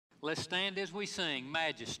Let's stand as we sing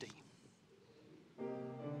Majesty.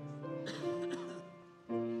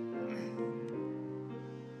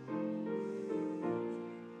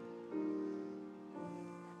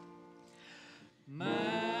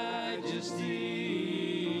 Majesty,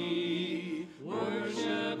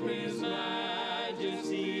 worship His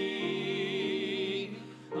majesty.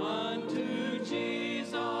 Unto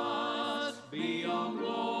Jesus be all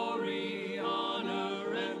glory,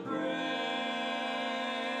 honor, and praise.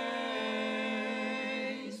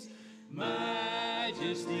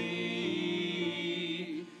 Majesty,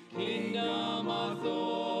 kingdom authority,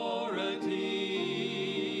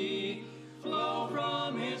 flow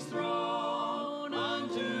from His throne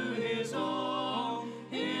unto His own,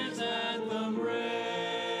 His anthem raise.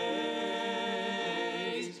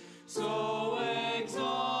 So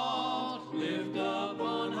exalt, lift up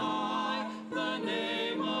on high the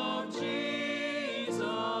name of Jesus.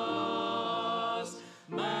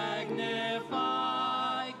 Magnify,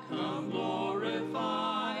 come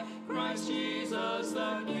glorify Christ Jesus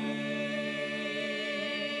the King.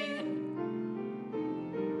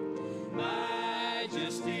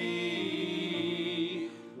 Majesty,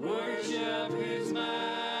 worship His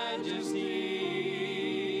majesty.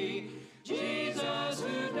 Jesus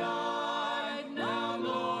who died, now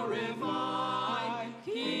glorified,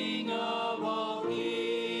 King of all kings.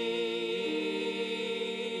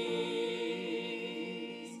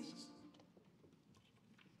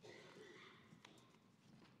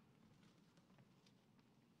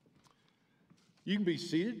 You can be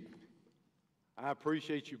seated. I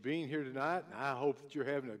appreciate you being here tonight, and I hope that you're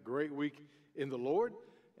having a great week in the Lord,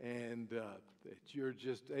 and that you're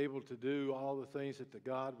just able to do all the things that the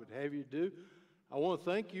God would have you do. I want to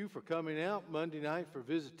thank you for coming out Monday night for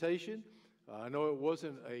visitation. I know it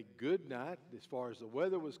wasn't a good night as far as the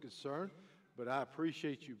weather was concerned, but I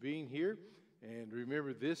appreciate you being here. And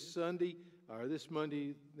remember, this Sunday, or this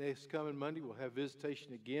Monday, next coming Monday, we'll have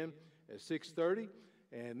visitation again at 6:30,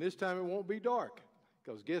 and this time it won't be dark,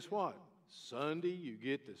 because guess what? Sunday, you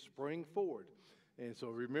get to spring forward. And so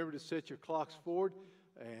remember to set your clocks forward,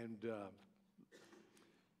 and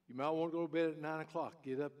you might want to go to bed at 9 o'clock.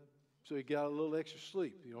 Get up so you got a little extra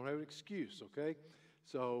sleep. You don't have an excuse, okay?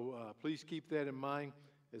 So please keep that in mind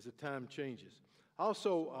as the time changes.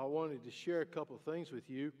 Also, I wanted to share a couple of things with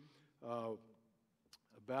you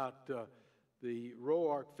about the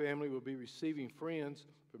Roark family will be receiving friends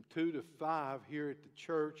from 2 to 5 here at the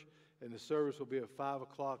church, and the service will be at 5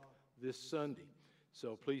 o'clock this Sunday.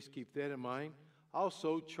 So please keep that in mind.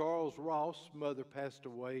 Also, Charles Ross' mother passed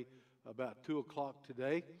away about 2 o'clock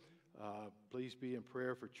today. Please be in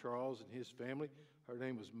prayer for Charles and his family. Her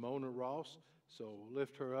name was Mona Ross. So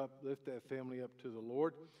lift her up, lift that family up to the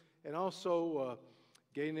Lord. And also,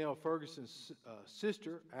 Gaynell Ferguson's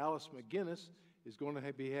sister, Alice McGinnis, is going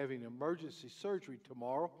to be having emergency surgery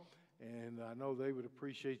tomorrow. And I know they would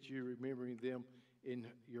appreciate you remembering them in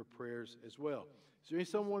your prayers as well. Is there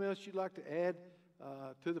someone else you'd like to add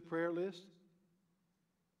to the prayer list?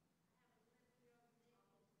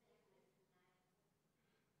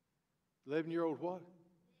 11-year-old what?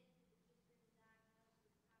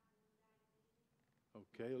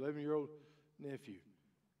 Okay, 11-year-old nephew.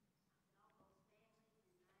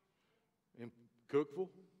 In Cookeville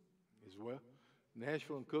as well.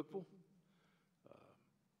 Nashville and Cookeville.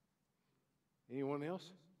 Anyone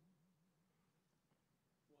else?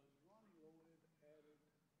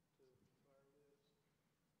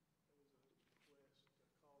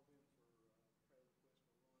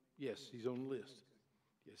 Yes, he's on the list.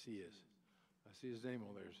 Yes, he is. I see his name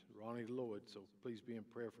on there. It's Ronnie Lloyd, so please be in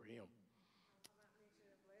prayer for him.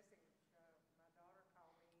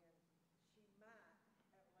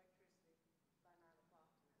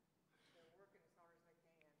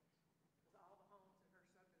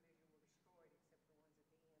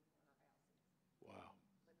 Wow.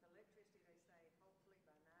 But the electricity, they say, hopefully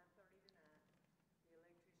by 9:30 tonight, the electricity will be back on in that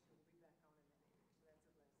area. So that's a blessing. Yeah. Doug's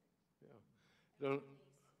house was totally destroyed, so there's nothing left.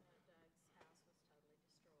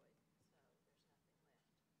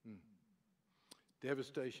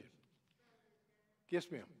 Devastation.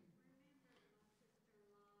 Yes, ma'am.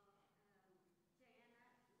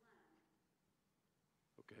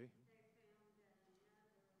 Okay.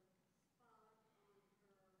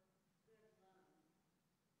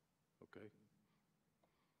 Okay.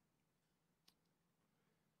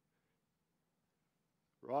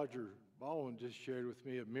 Roger Baldwin just shared with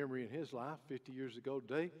me a memory in his life 50 years ago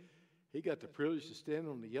today. He got the privilege to stand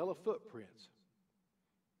on the yellow footprints.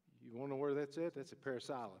 You want to know where that's at? That's at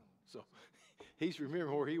Parris Island. So he's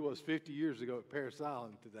remembering where he was 50 years ago at Parris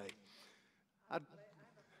Island today. I have a blessing in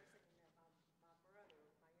that my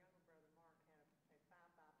younger brother, Mark, had 5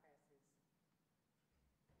 bypass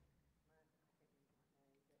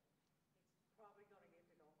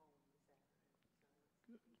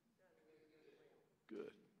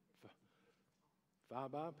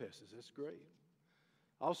 5 bypasses. That's great.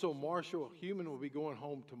 Also, Marshall Human will be going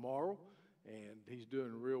home tomorrow, and he's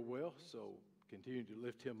doing real well, so continue to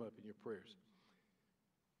lift him up in your prayers.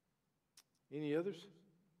 Any others?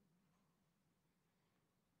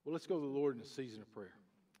 Well, let's go to the Lord in a season of prayer.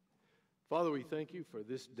 Father, we thank you for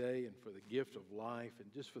this day and for the gift of life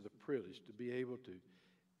and just for the privilege to be able to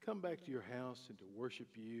come back to your house and to worship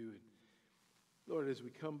you. And Lord, as we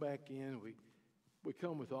come back in, we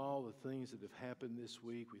come with all the things that have happened this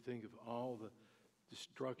week. We think of all the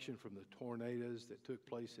destruction from the tornadoes that took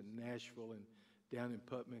place in Nashville and down in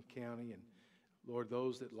Putnam County. And Lord,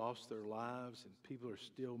 those that lost their lives and people are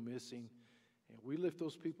still missing. And we lift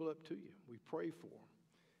those people up to you. We pray for them.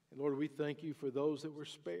 And Lord, we thank you for those that were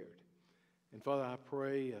spared. And Father, I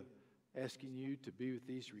pray, asking you to be with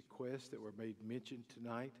these requests that were made mention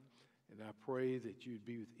tonight. And I pray that you'd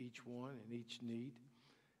be with each one and each need.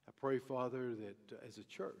 I pray, Father, that as a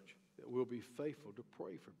church, that we'll be faithful to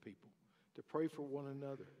pray for people, to pray for one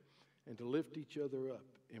another, and to lift each other up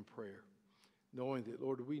in prayer, knowing that,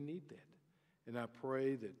 Lord, we need that. And I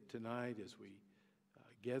pray that tonight as we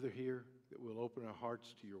gather here, that we'll open our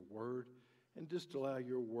hearts to your word and just allow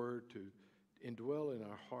your word to indwell in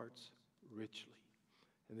our hearts richly,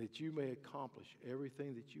 and that you may accomplish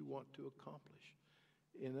everything that you want to accomplish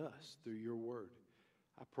in us through your word.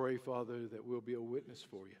 I pray, Father, that we'll be a witness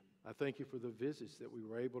for you. I thank you for the visits that we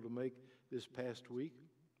were able to make this past week,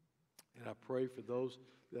 and I pray for those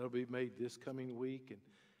that will be made this coming week. And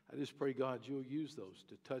I just pray, God, you'll use those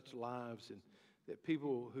to touch lives, and that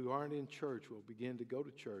people who aren't in church will begin to go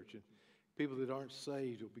to church, and people that aren't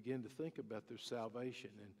saved will begin to think about their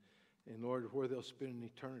salvation and Lord, where they'll spend an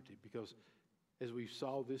eternity. Because as we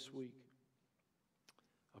saw this week,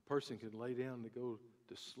 a person can lay down to go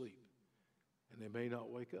to sleep, and they may not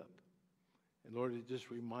wake up. And Lord, it just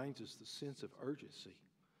reminds us the sense of urgency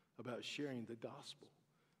about sharing the gospel,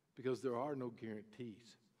 because there are no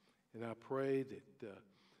guarantees. And I pray that,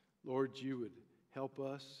 Lord, you would help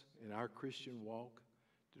us in our Christian walk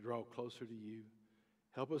to draw closer to you.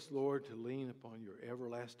 Help us, Lord, to lean upon your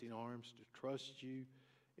everlasting arms, to trust you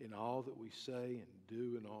in all that we say and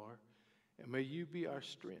do and are. And may you be our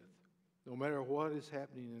strength. No matter what is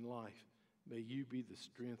happening in life, may you be the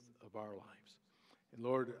strength of our lives. And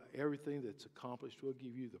Lord, everything that's accomplished, we'll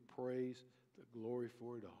give you the praise, the glory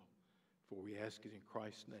for it all. For we ask it in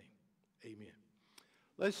Christ's name. Amen.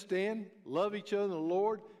 Let's stand, love each other in the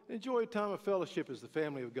Lord, and enjoy a time of fellowship as the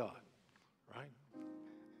family of God. Right?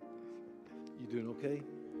 You doing okay?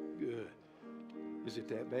 Good. Is it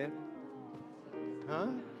that bad? Huh?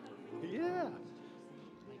 Yeah.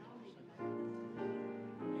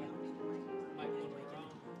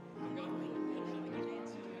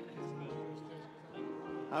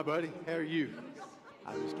 Hi, buddy. How are you?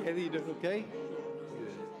 I was Kathy. You doing okay?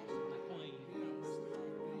 Good. She's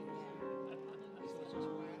had a hard day.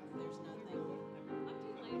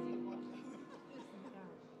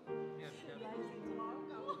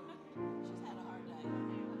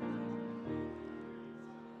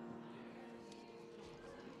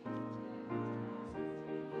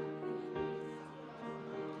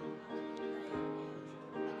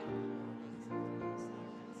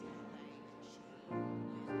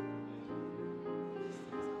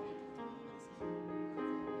 She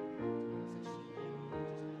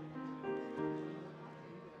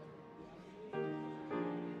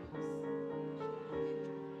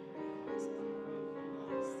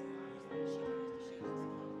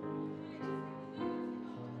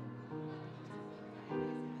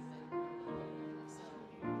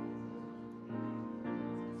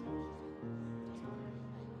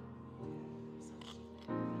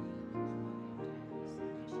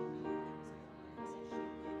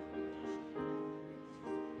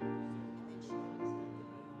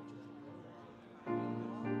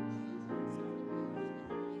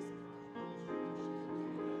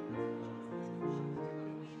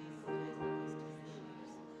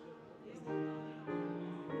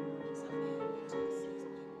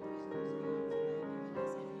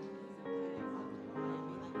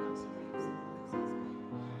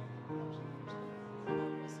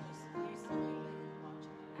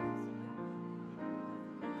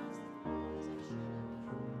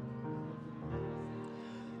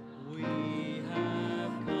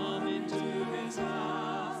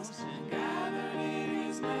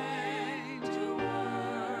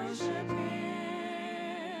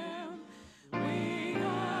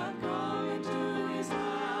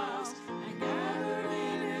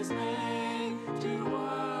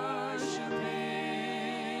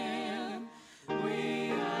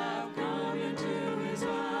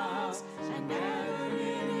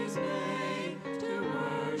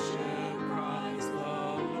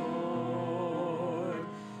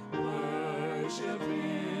worship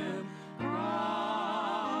Him,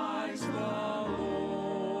 Christ the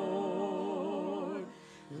Lord.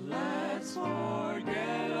 Let's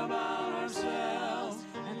forget about ourselves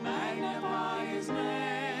and magnify His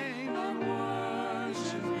name and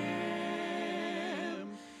worship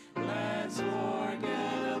Him. Let's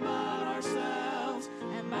forget about ourselves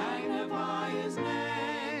and magnify His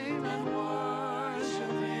name and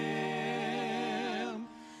worship Him.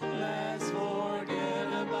 Let's forget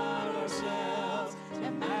about ourselves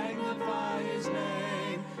and magnify His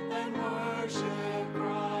name and worship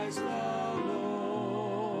Christ the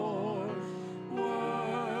Lord.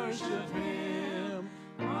 Worship Him,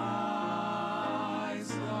 Christ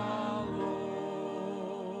the Lord.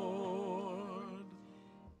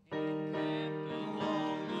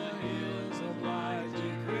 Along the hills of light, ye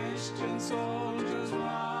Christian soldiers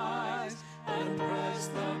rise and press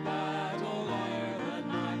the battle ere the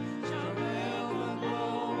night shall veil the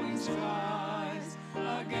glowing skies.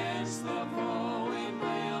 Against the foe in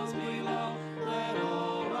vales below, let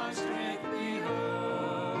all our strength be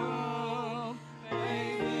hurled.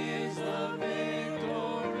 Faith is the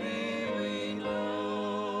victory we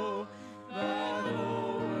know that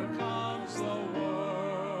overcomes the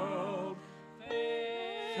world.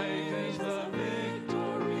 Faith is the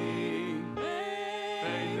victory.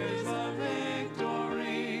 Faith is the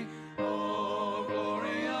victory. Oh,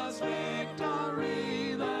 glorious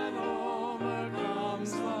victory that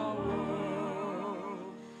overcomes the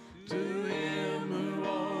world. To Him who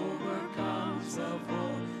overcomes the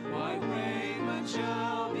foe, white raiment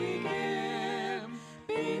shall be given.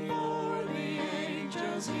 Before the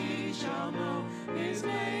angels He shall know His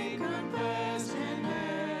name confessed in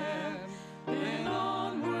heaven. Then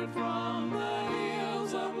onward from the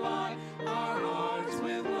hills of light, our hearts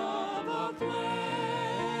with love aflame,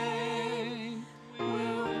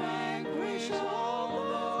 will vanquish all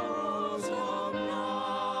the foes of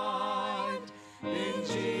night in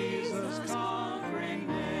Jesus' conquering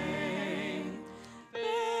name.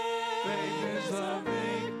 Faith is the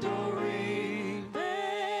victory.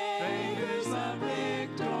 Faith is the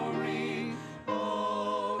victory.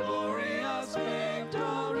 Oh, glorious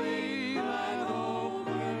victory that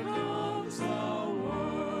overcomes the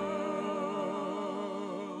world.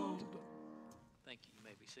 Thank you. You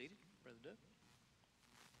may be seated, Brother Doug.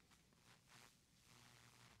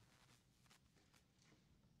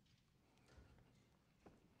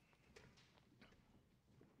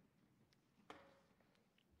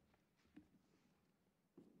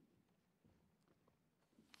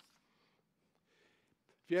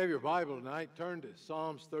 If you have your Bible tonight, turn to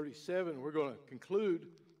Psalms 37. We're going to conclude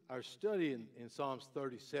our study in Psalms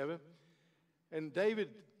 37. And David,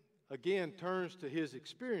 again, turns to his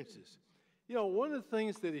experiences. You know, one of the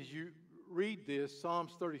things that as you read this,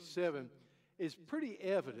 Psalms 37, is pretty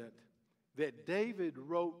evident that David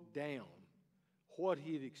wrote down what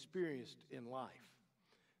he had experienced in life.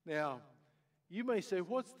 Now, you may say,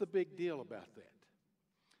 what's the big deal about that?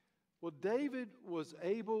 Well, David was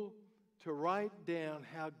able to write down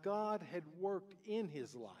how God had worked in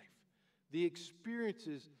his life, the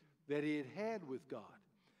experiences that he had had with God.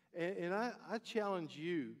 And I challenge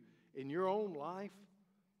you in your own life,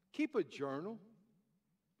 keep a journal.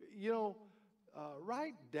 You know,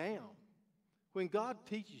 write down when God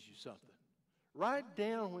teaches you something. Write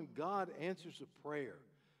down when God answers a prayer.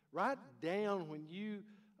 Write down when you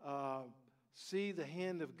see the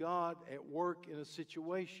hand of God at work in a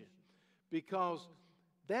situation, because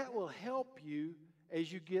that will help you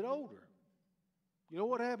as you get older. You know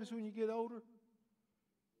what happens when you get older?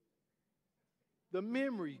 The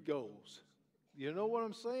memory goes. You know what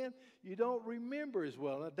I'm saying? You don't remember as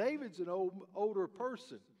well. Now, David's an older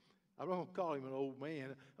person. I'm not going to call him an old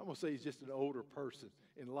man. I'm going to say he's just an older person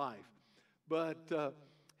in life. But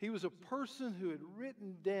he was a person who had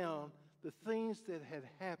written down the things that had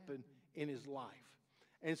happened in his life.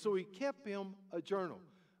 And so he kept him a journal.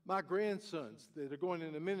 My grandsons that are going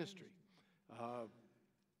into ministry,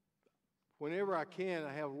 whenever I can,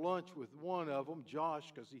 I have lunch with one of them,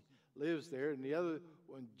 Josh, because he lives there, and the other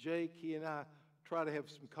one, Jake. He and I try to have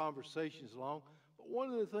some conversations along. But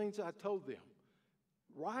one of the things I told them,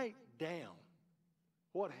 write down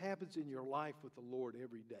what happens in your life with the Lord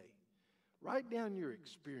every day. Write down your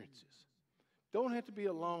experiences. Don't have to be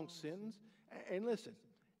a long sentence. And listen,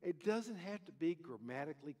 it doesn't have to be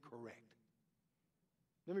grammatically correct.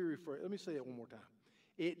 Let me say that one more time.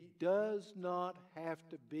 It does not have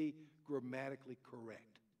to be grammatically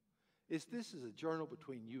correct. This is a journal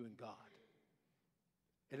between you and God.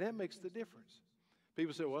 And that makes the difference.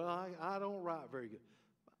 People say, well, I don't write very good.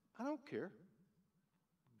 I don't care.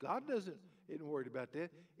 God doesn't, isn't worried about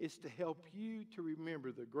that. It's to help you to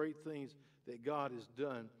remember the great things that God has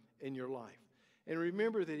done in your life. And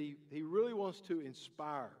remember that He really wants to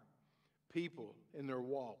inspire people in their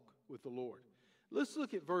walk with the Lord. Let's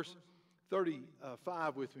look at verse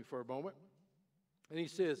 35 with me for a moment. And he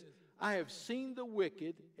says, I have seen the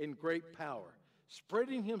wicked in great power,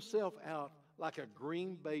 spreading himself out like a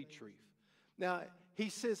green bay tree. Now, he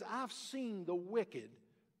says, I've seen the wicked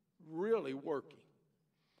really working.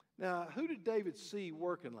 Now, who did David see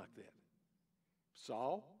working like that?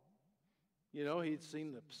 Saul. You know, he'd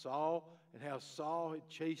seen Saul and how Saul had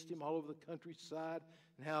chased him all over the countryside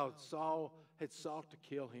and how Saul had sought to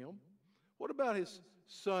kill him. What about his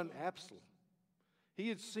son Absalom? He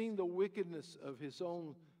had seen the wickedness of his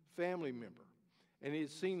own family member, and he had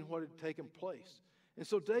seen what had taken place. And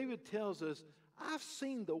so David tells us, I've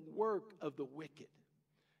seen the work of the wicked.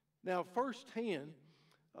 Now, firsthand,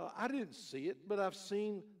 I didn't see it, but I've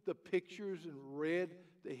seen the pictures and read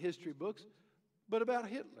the history books, but about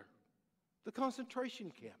Hitler, the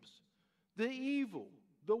concentration camps, the evil,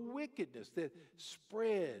 the wickedness that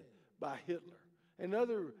spread by Hitler and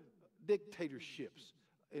other dictatorships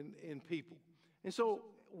in people. And so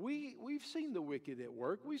we've seen the wicked at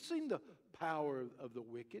work. We've seen the power of the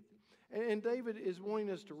wicked. And David is wanting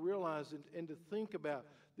us to realize and to think about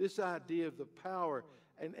this idea of the power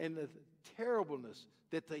and the terribleness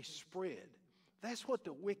that they spread. That's what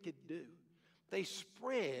the wicked do. They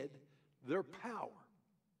spread their power.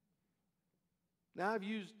 Now, I've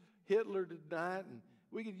used Hitler tonight, and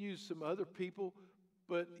we could use some other people,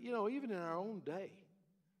 but, you know, even in our own day,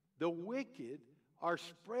 the wicked are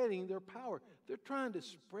spreading their power. They're trying to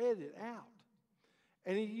spread it out.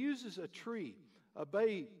 And he uses a tree, a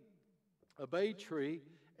bay tree,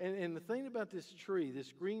 and the thing about this tree,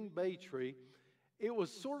 this green bay tree, it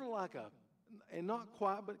was sort of like and not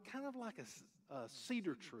quite, but kind of like a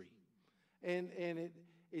cedar tree. And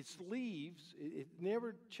its leaves, it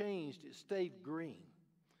never changed. It stayed green.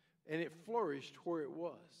 And it flourished where it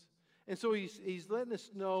was. And so he's letting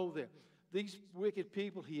us know that these wicked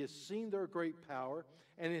people, he has seen their great power,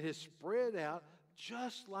 and it has spread out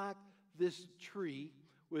just like this tree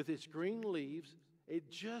with its green leaves. It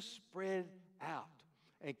just spread out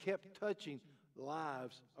and kept touching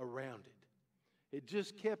lives around it. It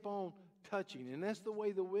just kept on touching. And that's the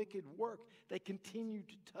way the wicked work. They continue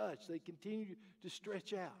to touch. They continue to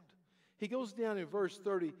stretch out. He goes down in verse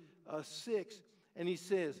 36 and he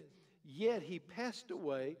says, yet he passed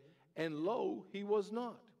away, and lo, he was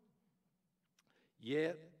not.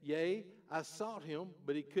 Yet, yea, I sought him,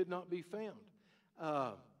 but he could not be found.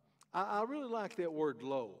 I really like that word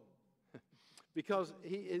lo, because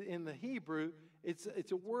in the Hebrew, it's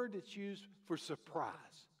a word that's used for surprise.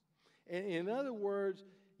 And in other words,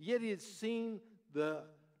 yet he had seen the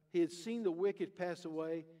wicked pass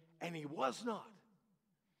away, and he was not.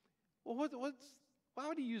 Well, why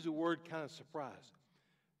would he use a word kind of surprise?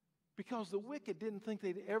 Because the wicked didn't think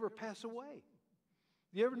they'd ever pass away.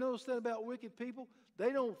 You ever notice that about wicked people?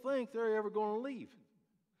 They don't think they're ever going to leave.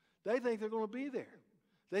 They think they're going to be there.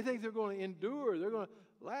 They think they're going to endure. They're going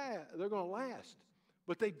to last.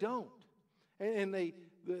 But they don't. And they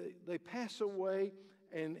pass away,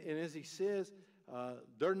 and as he says,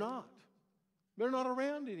 they're not. They're not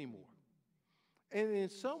around anymore. And in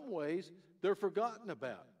some ways, they're forgotten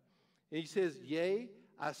about. And he says, yea,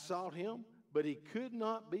 I sought him, but he could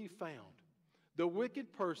not be found. The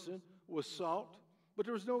wicked person was sought, but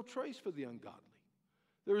there was no trace for the ungodly.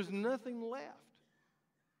 There was nothing left.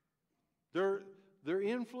 Their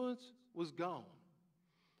influence was gone,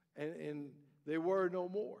 and they were no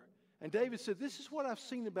more. And David said, this is what I've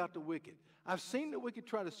seen about the wicked. I've seen the wicked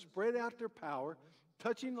try to spread out their power,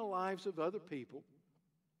 touching the lives of other people,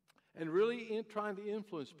 and really trying to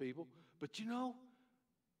influence people. But you know,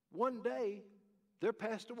 one day, they're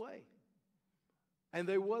passed away. And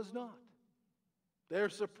they was not. They're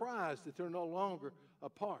surprised that they're no longer a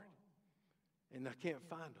part. And I can't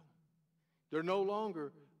find them. They're no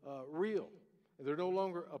longer real. They're no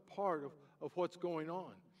longer a part of what's going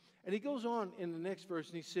on. And he goes on in the next verse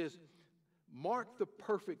and he says, mark the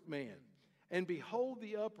perfect man and behold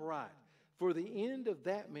the upright, for the end of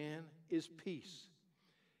that man is peace.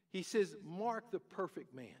 He says, mark the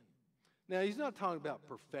perfect man. Now, he's not talking about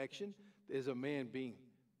perfection as a man being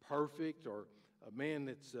perfect or a man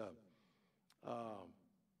that's,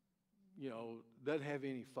 doesn't have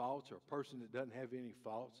any faults, or a person that doesn't have any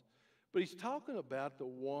faults. But he's talking about the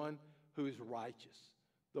one who is righteous,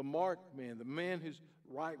 the marked man, the man who's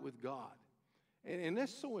right with God. And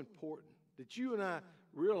that's so important that you and I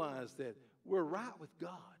realize that we're right with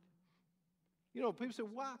God. You know, people say,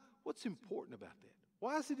 why? What's important about that?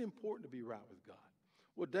 Why is it important to be right with God?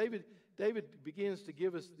 Well, David begins to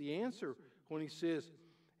give us the answer when he says,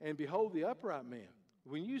 and behold the upright man.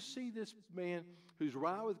 When you see this man who's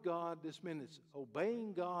right with God, this man that's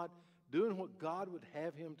obeying God, doing what God would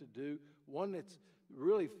have him to do, one that's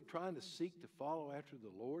really trying to seek to follow after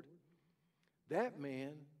the Lord, that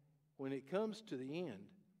man, when it comes to the end,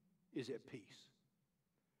 is at peace.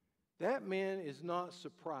 That man is not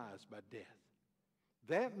surprised by death.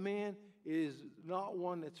 That man is not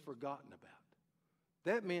one that's forgotten about.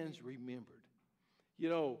 That man's remembered. You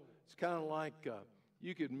know, it's kind of like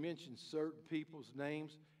you could mention certain people's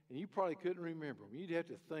names, and you probably couldn't remember them. You'd have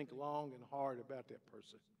to think long and hard about that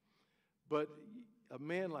person. But a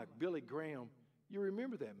man like Billy Graham, you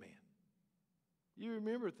remember that man. You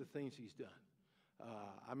remember the things he's done.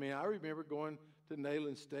 I remember going to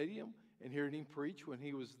Neyland Stadium and hearing him preach when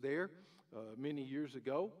he was there many years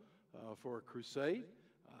ago for a crusade,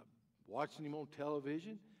 watching him on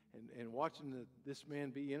television and watching this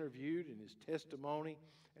man be interviewed and his testimony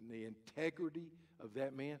and the integrity of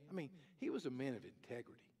that man. I mean, he was a man of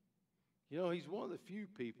integrity. You know, he's one of the few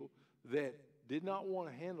people that did not want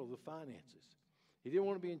to handle the finances. He didn't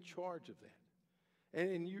want to be in charge of that.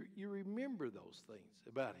 And you remember those things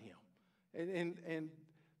about him. And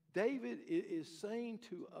David is saying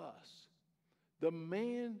to us, the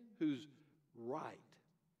man who's right,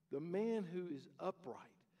 the man who is upright,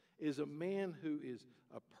 is a man who is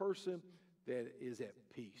a person that is at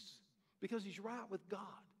peace because he's right with God.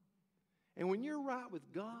 And when you're right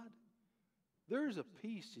with God, there's a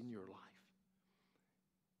peace in your life.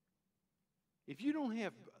 If you don't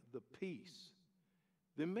have the peace,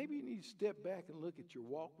 then maybe you need to step back and look at your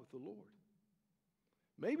walk with the Lord.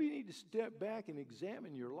 Maybe you need to step back and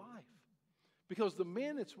examine your life. Because the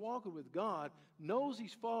man that's walking with God knows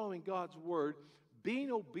he's following God's word.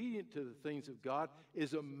 Being obedient to the things of God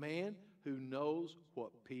is a man who knows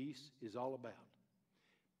what peace is all about.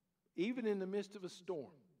 Even in the midst of a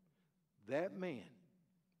storm, that man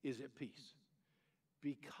is at peace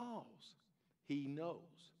because he knows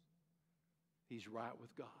he's right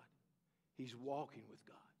with God. He's walking with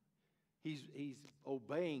God. He's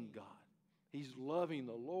obeying God. He's loving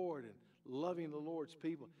the Lord and loving the Lord's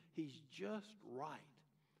people. He's just right.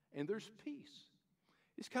 And there's peace.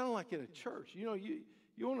 It's kind of like in a church. You know, you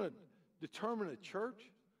want to determine a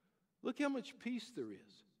church? Look how much peace there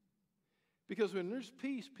is. Because when there's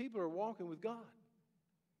peace, people are walking with God.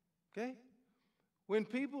 Okay? When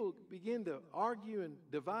people begin to argue and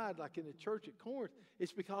divide, like in the church at Corinth,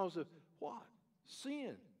 it's because of what?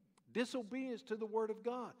 Sin. Disobedience to the Word of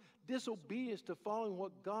God. Disobedience to following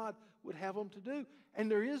what God would have them to do. And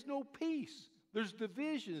there is no peace. There's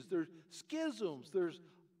divisions. There's schisms. There's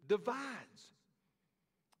divides.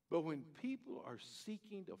 But when people are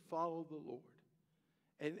seeking to follow the Lord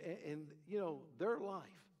and you know, their life,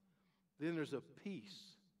 then there's a peace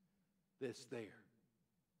that's there.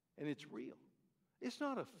 And it's real. It's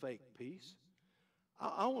not a fake peace.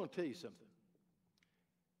 I want to tell you something.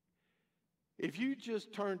 If you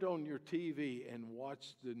just turned on your TV and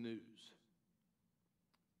watched the news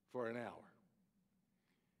for an hour,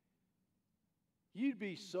 you'd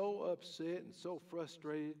be so upset and so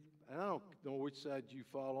frustrated. And I don't know which side you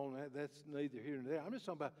fall on. That's neither here nor there. I'm just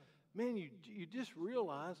talking about, man, you just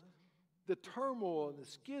realize the turmoil and the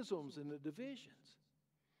schisms and the divisions.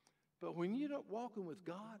 But when you're not walking with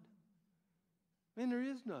God, man, there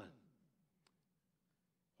is none.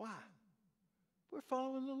 Why? We're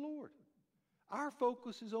following the Lord. Our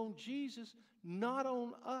focus is on Jesus, not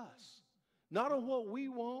on us. Not on what we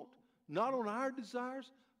want, not on our desires,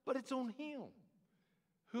 but it's on Him.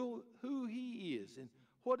 Who He is and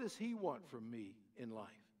what does He want from me in life.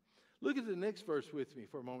 Look at the next verse with me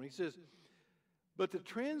for a moment. He says, but the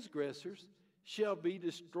transgressors shall be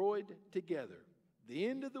destroyed together. The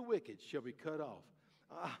end of the wicked shall be cut off.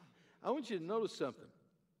 I want you to notice something.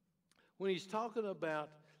 When he's talking about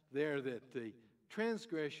there that the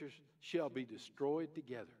transgressors shall be destroyed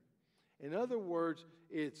together. In other words,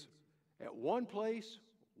 it's at one place,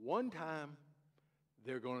 one time,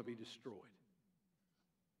 they're going to be destroyed.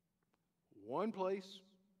 One place,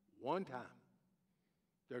 one time,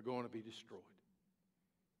 they're going to be destroyed.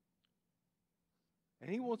 And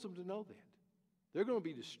he wants them to know that. They're going to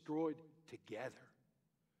be destroyed together.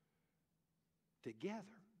 Together.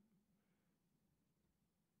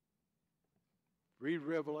 Read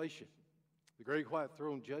Revelation, the great white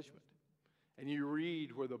throne judgment. And you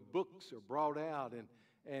read where the books are brought out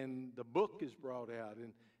and the book is brought out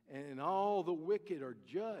and all the wicked are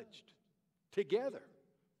judged together.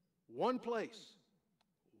 One place,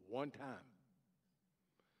 one time.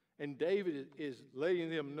 And David is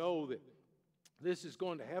letting them know that this is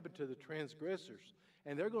going to happen to the transgressors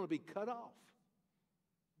and they're going to be cut off.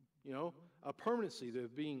 you know, a permanency. They're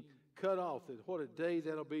being cut off. That what a day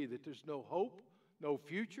that'll be, that there's no hope, no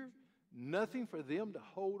future, nothing for them to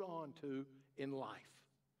hold on to in life.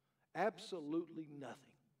 Absolutely nothing.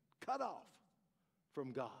 Cut off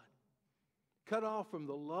from God. Cut off from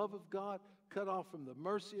the love of God. Cut off from the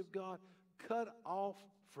mercy of God. Cut off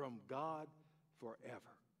from God forever.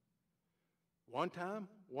 One time,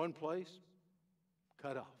 one place,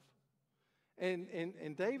 cut off.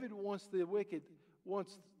 And David wants the wicked,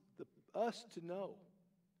 us to know.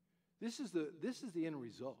 This is the end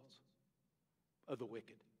result of the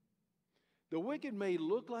wicked. The wicked may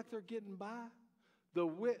look like they're getting by.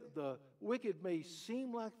 The wicked may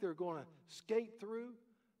seem like they're going to skate through.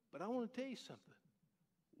 But I want to tell you something.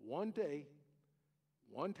 One day,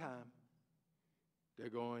 one time, they're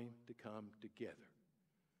going to come together.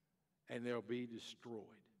 And they'll be destroyed.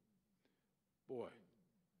 Boy,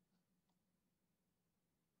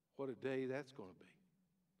 what a day that's going to be.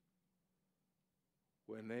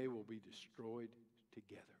 When they will be destroyed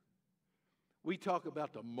together. We talk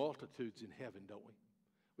about the multitudes in heaven, don't we?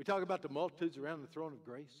 We talk about the multitudes around the throne of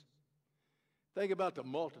grace. Think about the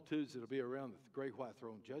multitudes that will be around the great white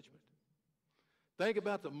throne judgment. Think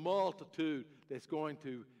about the multitude that's going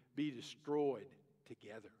to be destroyed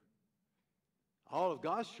together. All of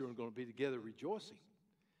God's children are going to be together rejoicing.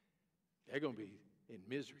 They're going to be in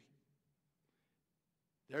misery.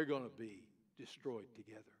 They're going to be destroyed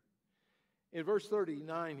together. In verse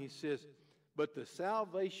 39, he says, but the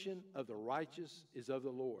salvation of the righteous is of the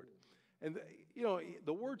Lord. And,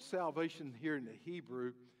 the word salvation here in the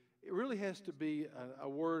Hebrew, it really has to be a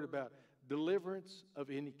word about deliverance of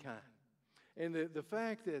any kind. And the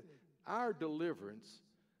fact that our deliverance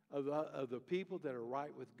of the people that are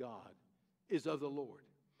right with God is of the Lord.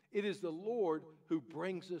 It is the Lord who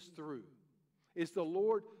brings us through. It's the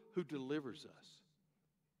Lord who delivers us.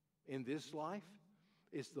 In this life,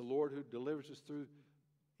 it's the Lord who delivers us through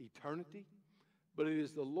eternity, but it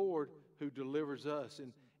is the Lord who delivers us.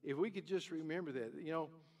 And if we could just remember that,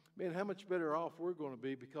 man, how much better off we're going to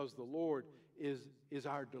be because the Lord is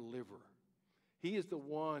our deliverer. He is the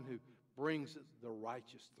one who brings the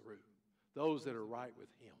righteous through, those that are right with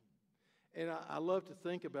Him. And I love to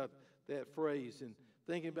think about that phrase and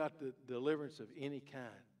thinking about the deliverance of any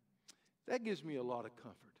kind. That gives me a lot of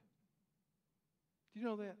comfort. Do you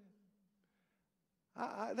know that?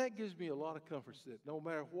 That gives me a lot of comfort that no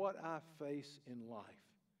matter what I face in life,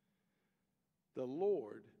 the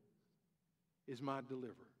Lord is my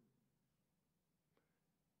deliverer.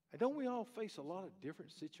 And don't we all face a lot of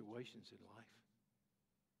different situations in life?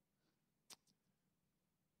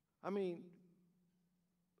 I mean,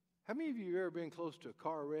 how many of you have ever been close to a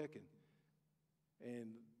car wreck and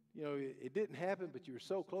it didn't happen, but you were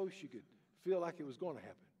so close you could feel like it was going to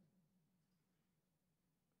happen?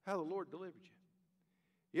 How the Lord delivered you.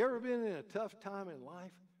 You ever been in a tough time in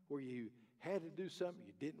life where you had to do something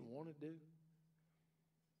you didn't want to do?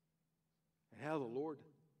 And how the Lord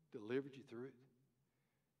delivered you through it?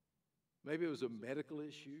 Maybe it was a medical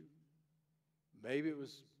issue. Maybe it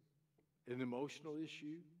was an emotional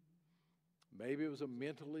issue. Maybe it was a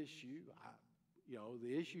mental issue.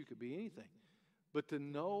 The issue could be anything. But to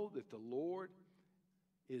know that the Lord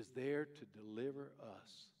is there to deliver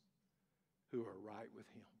us who are right with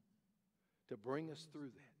Him, to bring us through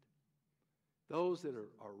that. Those that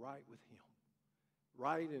are right with Him,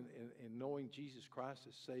 right in knowing Jesus Christ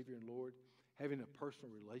as Savior and Lord, having a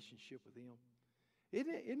personal relationship with Him.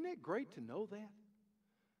 Isn't it great to know that?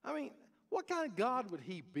 I mean, what kind of God would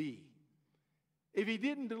He be if He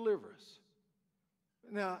didn't deliver us?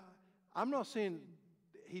 Now, I'm not saying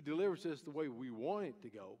He delivers us the way we want it to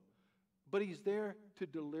go, but He's there to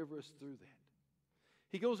deliver us through that.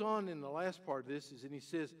 He goes on in the last part of this, and he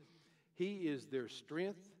says, He is their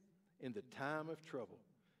strength in the time of trouble.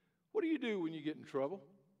 What do you do when you get in trouble?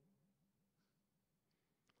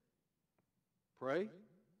 Pray.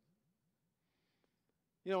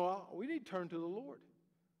 We need to turn to the Lord.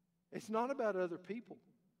 It's not about other people.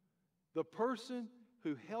 The person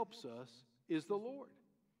who helps us is the Lord.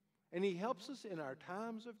 And He helps us in our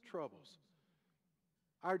times of troubles,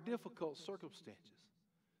 our difficult circumstances.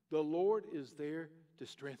 The Lord is there to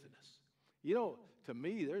strengthen us. To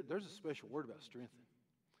me, there's a special word about strengthening.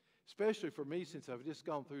 Especially for me, since I've just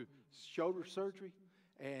gone through shoulder surgery.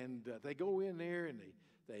 And they go in there and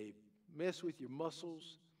they mess with your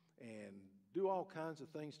muscles and do all kinds of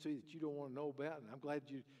things to you that you don't want to know about. And I'm glad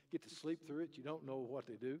you get to sleep through it. You don't know what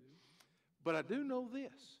they do. But I do know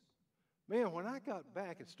this. Man, when I got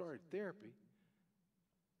back and started therapy,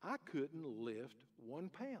 I couldn't lift 1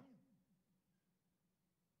 pound.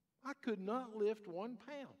 I could not lift 1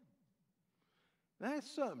 pound. That's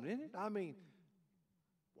something, isn't it? I mean,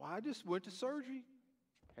 Well, I just went to surgery,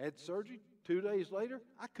 had surgery. 2 days later,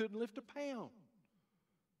 I couldn't lift a pound.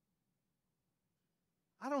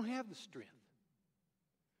 I don't have the strength.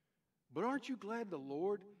 But aren't you glad the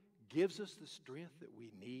Lord gives us the strength that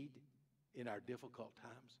we need in our difficult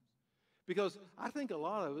times? Because I think a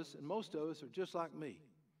lot of us, and most of us, are just like me.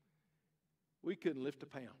 We couldn't lift a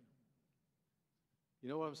pound. You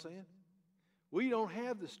know what I'm saying? We don't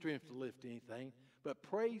have the strength to lift anything, but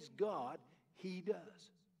praise God, He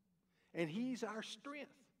does. And He's our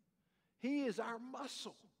strength. He is our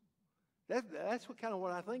muscle. That's what kind of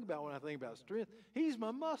what I think about when I think about strength. He's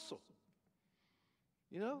my muscle.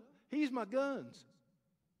 You know? He's my guns.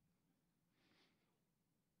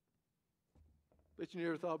 Bet you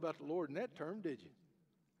never thought about the Lord in that term, did you?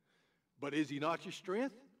 But is He not your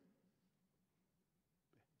strength?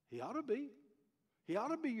 He ought to be. He ought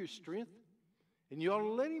to be your strength. And you ought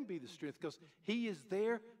to let Him be the strength, because He is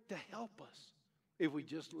there to help us if we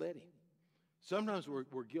just let Him. Sometimes we're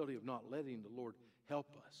guilty of not letting the Lord help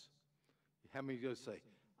us. How many of you say,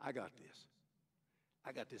 I got this.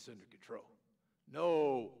 I got this under control.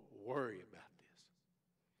 No worry about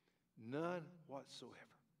this. None whatsoever.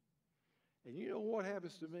 And you know what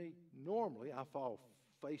happens to me? Normally, I fall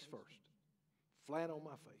face first, flat on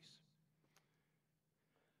my face.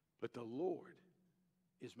 But the Lord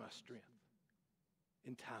is my strength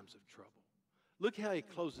in times of trouble. Look how he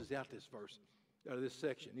closes out this verse, this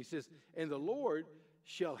section. He says, and the Lord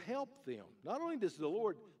shall help them. Not only does the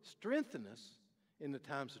Lord strengthen us in the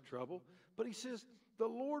times of trouble, but he says the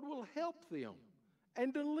Lord will help them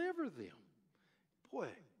and deliver them. Boy,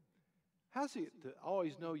 how's it to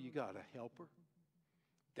always know you got a helper?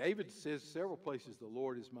 David says several places, the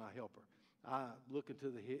Lord is my helper. I look into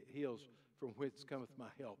the hills from whence cometh my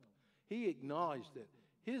help. He acknowledged that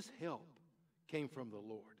his help came from the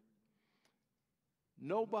Lord.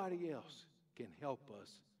 Nobody else can help us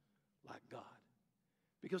like God,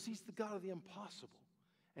 because he's the God of the impossible.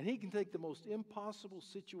 And he can take the most impossible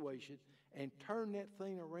situation and turn that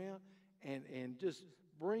thing around and just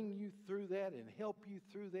bring you through that and help you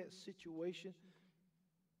through that situation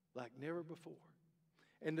like never before.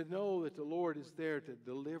 And to know that the Lord is there to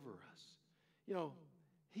deliver us. You know,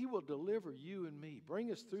 he will deliver you and me, bring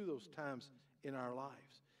us through those times in our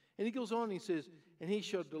lives. And he goes on and he says, and he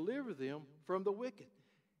shall deliver them from the wicked.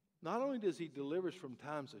 Not only does he deliver us from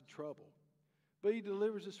times of trouble, but he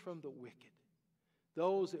delivers us from the wicked.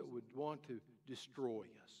 Those that would want to destroy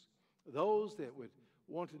us. Those that would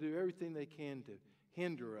want to do everything they can to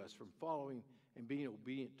hinder us from following and being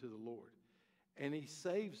obedient to the Lord. And he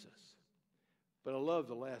saves us. But I love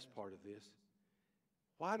the last part of this.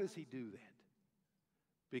 Why does he do that?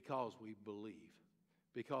 Because we believe.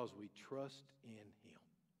 Because we trust in him.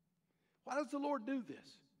 Why does the Lord do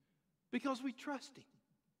this? Because we trust him.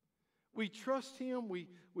 We trust him.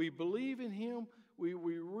 We believe in him. We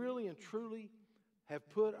really and truly have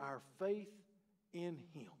put our faith in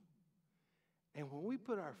him. And when we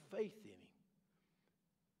put our faith in him,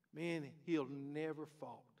 man, he'll never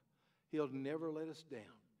fault. He'll never let us down.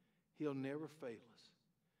 He'll never fail us.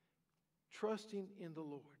 Trusting in the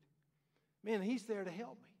Lord. Man, he's there to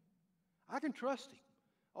help me. I can trust him.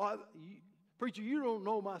 Oh, preacher, you don't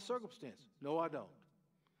know my circumstance. No, I don't.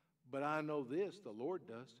 But I know this, the Lord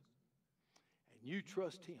does. And you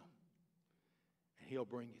trust him, and he'll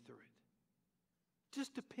bring you through it.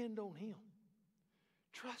 Just depend on him.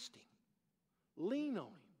 Trust him. Lean on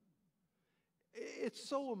him. It's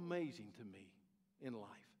so amazing to me in life.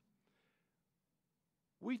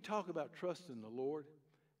 We talk about trusting the Lord,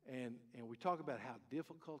 and we talk about how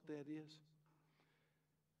difficult that is.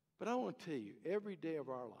 But I want to tell you, every day of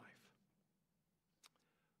our life,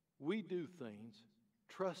 we do things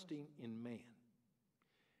trusting in man.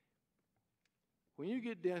 When you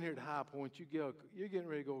get down here to High Point, you're getting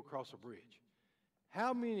ready to go across a bridge.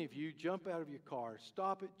 How many of you jump out of your car,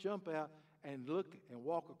 stop it, jump out, and look and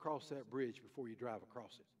walk across that bridge before you drive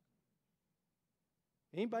across it?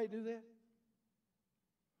 Anybody do that?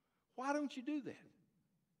 Why don't you do that?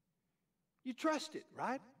 You trust it,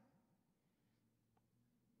 right?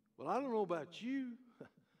 Well, I don't know about you,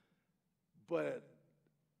 but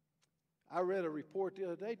I read a report the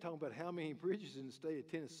other day talking about how many bridges in the state of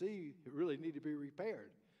Tennessee really need to be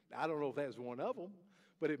repaired. Now, I don't know if that was one of them,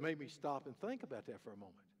 but it made me stop and think about that for a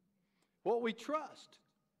moment. What we trust.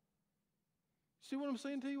 See what I'm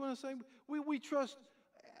saying to you when I say we trust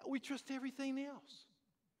everything else.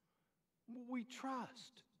 We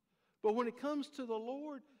trust. But when it comes to the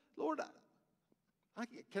Lord,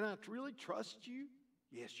 can I really trust you?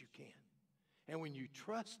 Yes, you can. And when you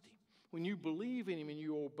trust him, when you believe in him and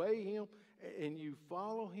you obey him and you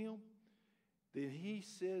follow him, then he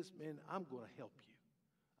says, man, I'm going to help you.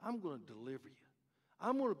 I'm going to deliver you.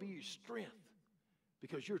 I'm going to be your strength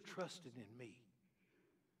because you're trusting in me.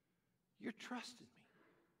 You're trusting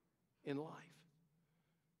me in life.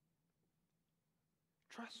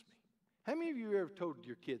 Trust me. How many of you ever told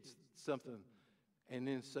your kids something and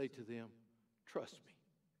then say to them, trust me?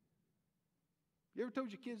 You ever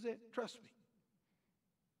told your kids that? Trust me.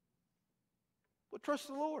 Well, trust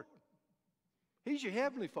the Lord. He's your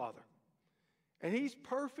heavenly Father. And He's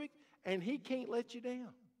perfect, and He can't let you down.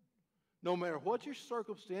 No matter what your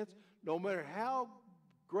circumstance, no matter how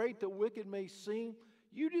great the wicked may seem,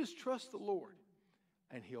 you just trust the Lord,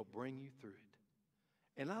 and He'll bring you through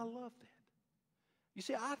it. And I love that. You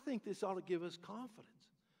see, I think this ought to give us confidence.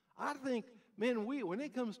 I think, man, when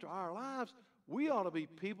it comes to our lives, we ought to be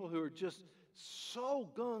people who are just so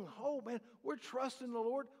gung-ho, man. We're trusting the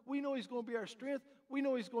Lord. We know He's going to be our strength. We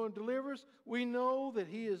know He's going to deliver us. We know that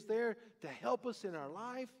He is there to help us in our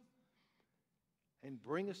life and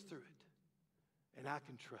bring us through it. And I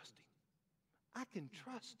can trust Him. I can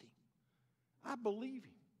trust Him. I believe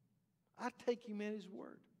Him. I take Him at His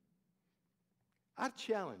word. I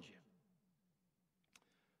challenge you.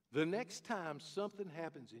 The next time something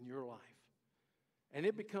happens in your life and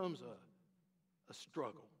it becomes a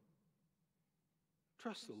struggle,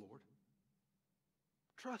 trust the Lord.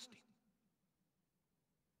 Trust Him.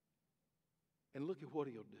 And look at what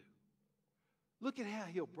He'll do. Look at how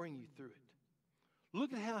He'll bring you through it.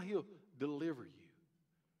 Look at how He'll deliver you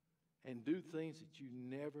and do things that you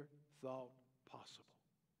never thought possible.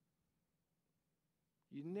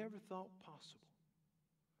 You never thought possible.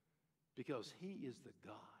 Because He is the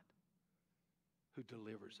God who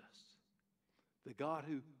delivers us. The God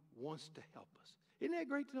who wants to help us. Isn't that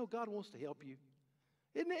great to know God wants to help you?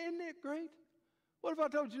 Isn't that great? What if I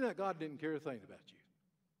told you that God didn't care a thing about you?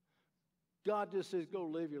 God just says, go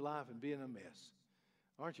live your life and be in a mess.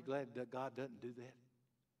 Aren't you glad that God doesn't do that?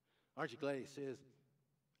 Aren't you glad He says,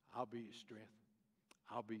 I'll be your strength.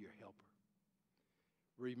 I'll be your helper.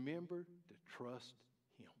 Remember to trust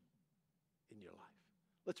Him in your life.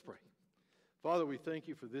 Let's pray. Father, we thank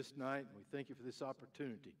You for this night, and we thank You for this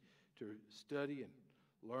opportunity to study and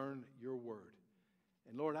learn Your word.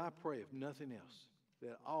 And Lord, I pray, if nothing else,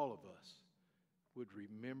 that all of us would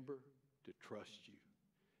remember to trust You.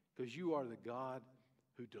 Because You are the God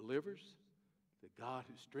who delivers, the God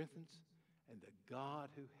who strengthens, and the God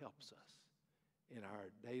who helps us in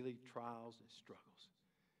our daily trials and struggles.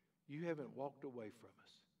 You haven't walked away from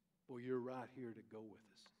us. Boy, You're right here to go with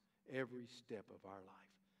us every step of our life.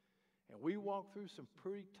 And we walk through some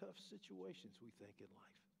pretty tough situations, we think, in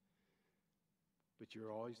life. But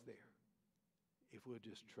You're always there if we'll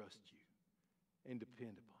just trust You and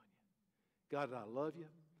depend upon You. God, I love You.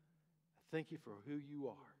 I thank You for who You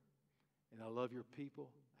are. And I love Your people.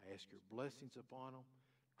 I ask Your blessings upon them.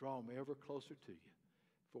 Draw them ever closer to You.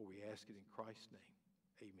 For we ask it in Christ's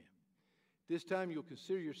name. Amen. This time you'll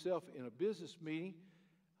consider yourself in a business meeting.